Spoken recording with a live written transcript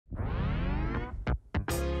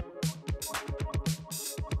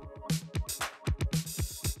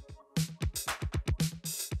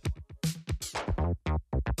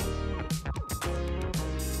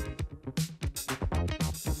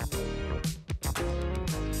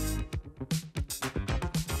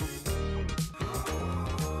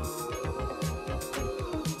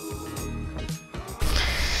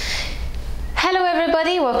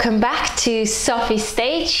everybody, welcome back to Sophie's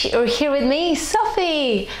stage. You're here with me,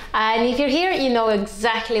 Sophie, and if you're here you know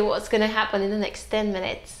exactly what's gonna happen in the next 10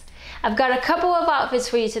 minutes. I've got a couple of outfits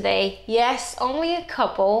for you today. Yes, only a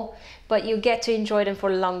couple, but you get to enjoy them for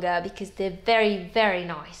longer because they're very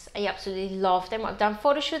nice. I absolutely love them. I've done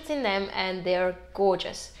photo shoots in them and they're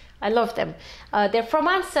gorgeous. I love them. They're from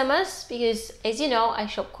Suspenders because, as you know, I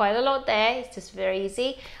shop quite a lot there. It's just very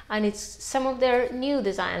easy, and it's some of their new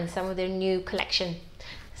designs, some of their new collection.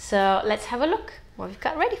 So let's have a look what we've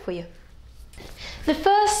got ready for you. The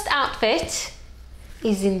first outfit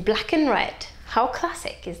is in black and red. How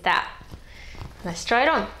classic is that? Let's try it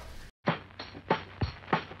on.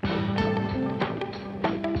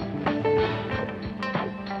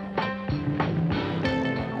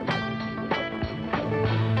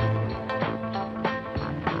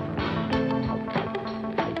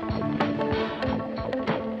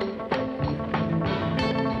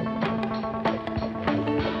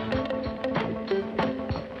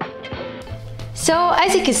 So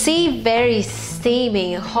as you can see, very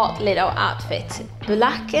steamy, hot little outfit.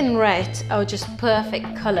 Black and red are just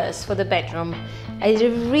perfect colors for the bedroom. It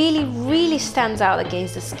really stands out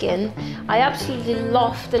against the skin. I absolutely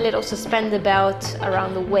love the little suspender belt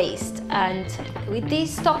around the waist, and with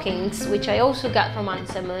these stockings, which I also got from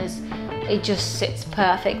Suspenders, it just sits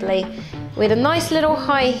perfectly with a nice little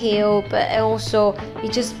high heel, but also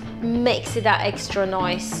it just makes it that extra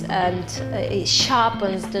nice, and it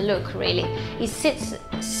sharpens the look really. It sits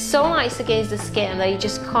so nice against the skin that you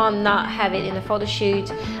just can't not have it in a photo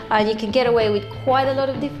shoot, and you can get away with quite a lot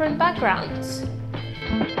of different backgrounds.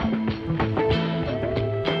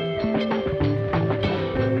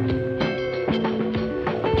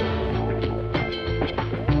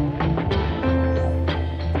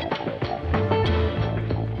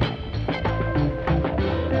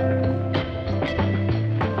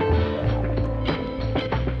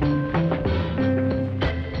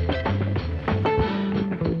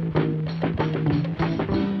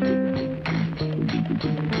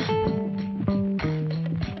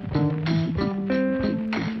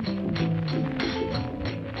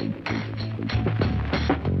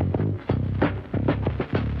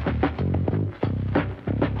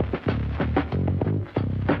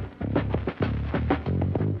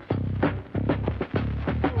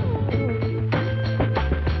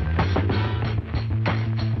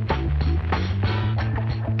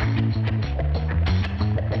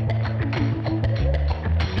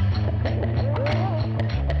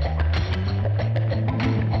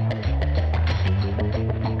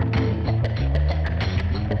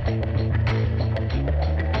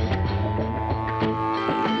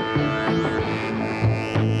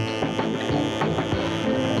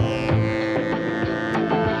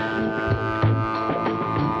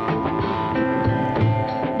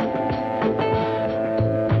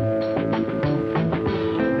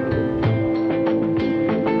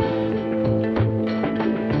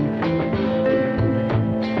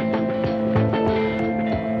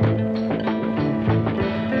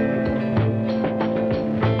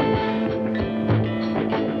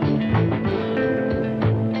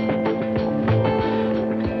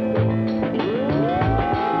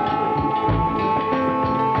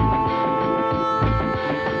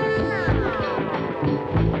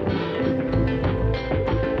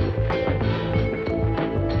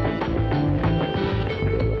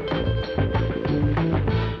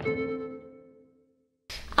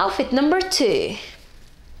 Outfit number 2.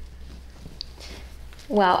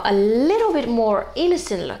 Well, a little bit more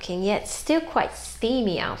innocent looking, yet still quite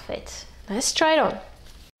steamy outfit. Let's try it on.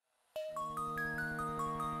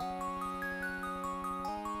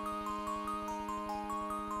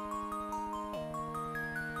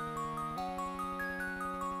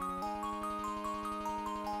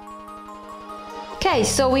 Okay,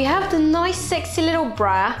 so we have the nice sexy little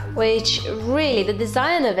bra, which really the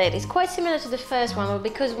design of it is quite similar to the first one, but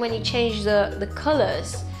because when you change the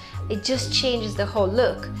colors, it just changes the whole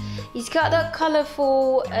look. It's got that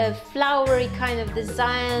colorful, flowery kind of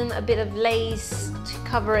design, a bit of lace to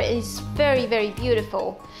cover it. It's very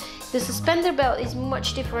beautiful. The suspender belt is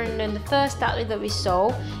much different than the first outfit that we saw,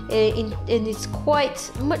 and it's quite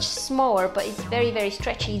much smaller, but it's very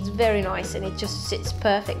stretchy. It's very nice, and it just sits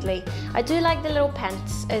perfectly. I do like the little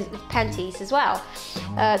panties as well.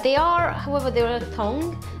 They are, however, they're a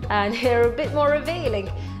thong, and they're a bit more revealing.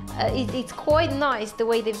 It's quite nice the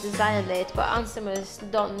way they've designed it, but Suspenders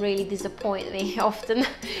don't really disappoint me often.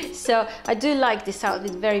 So I do like this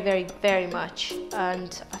outfit very much,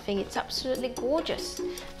 and I think it's absolutely gorgeous.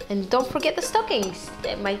 And don't forget the stockings.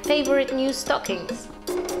 They're my favorite new stockings.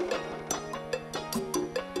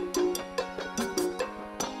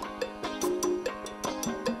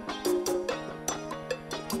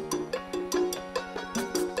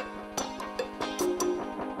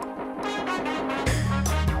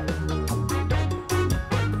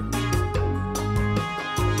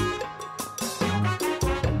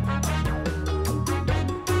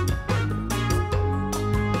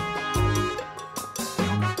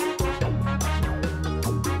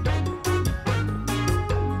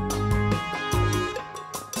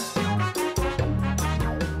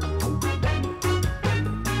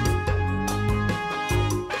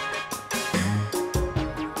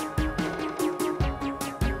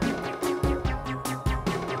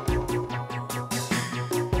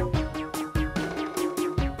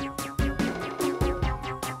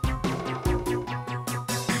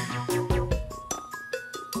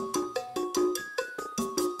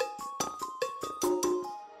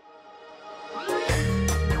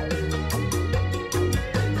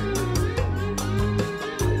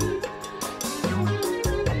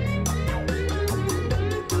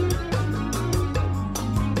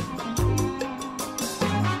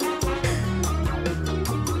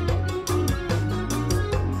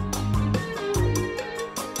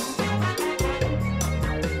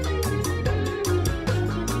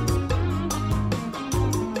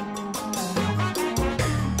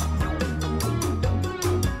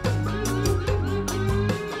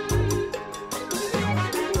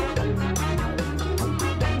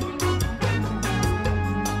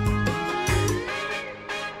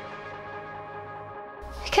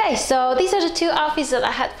 Okay, so these are the 2 outfits that I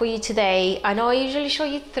had for you today. I know I usually show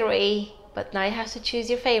you 3, but now you have to choose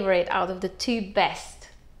your favorite out of the 2 best.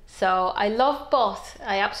 So I love both.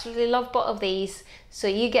 I absolutely love both of these. So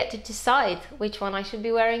you get to decide which one I should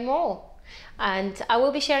be wearing more. And I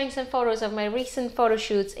will be sharing some photos of my recent photo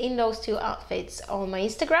shoots in those 2 outfits on my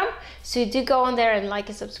Instagram. So do go on there and like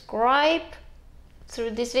and subscribe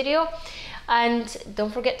through this video. And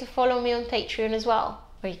don't forget to follow me on Patreon as well,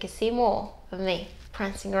 where you can see more of me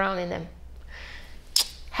prancing around in them.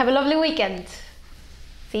 Have a lovely weekend.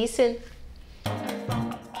 See you soon.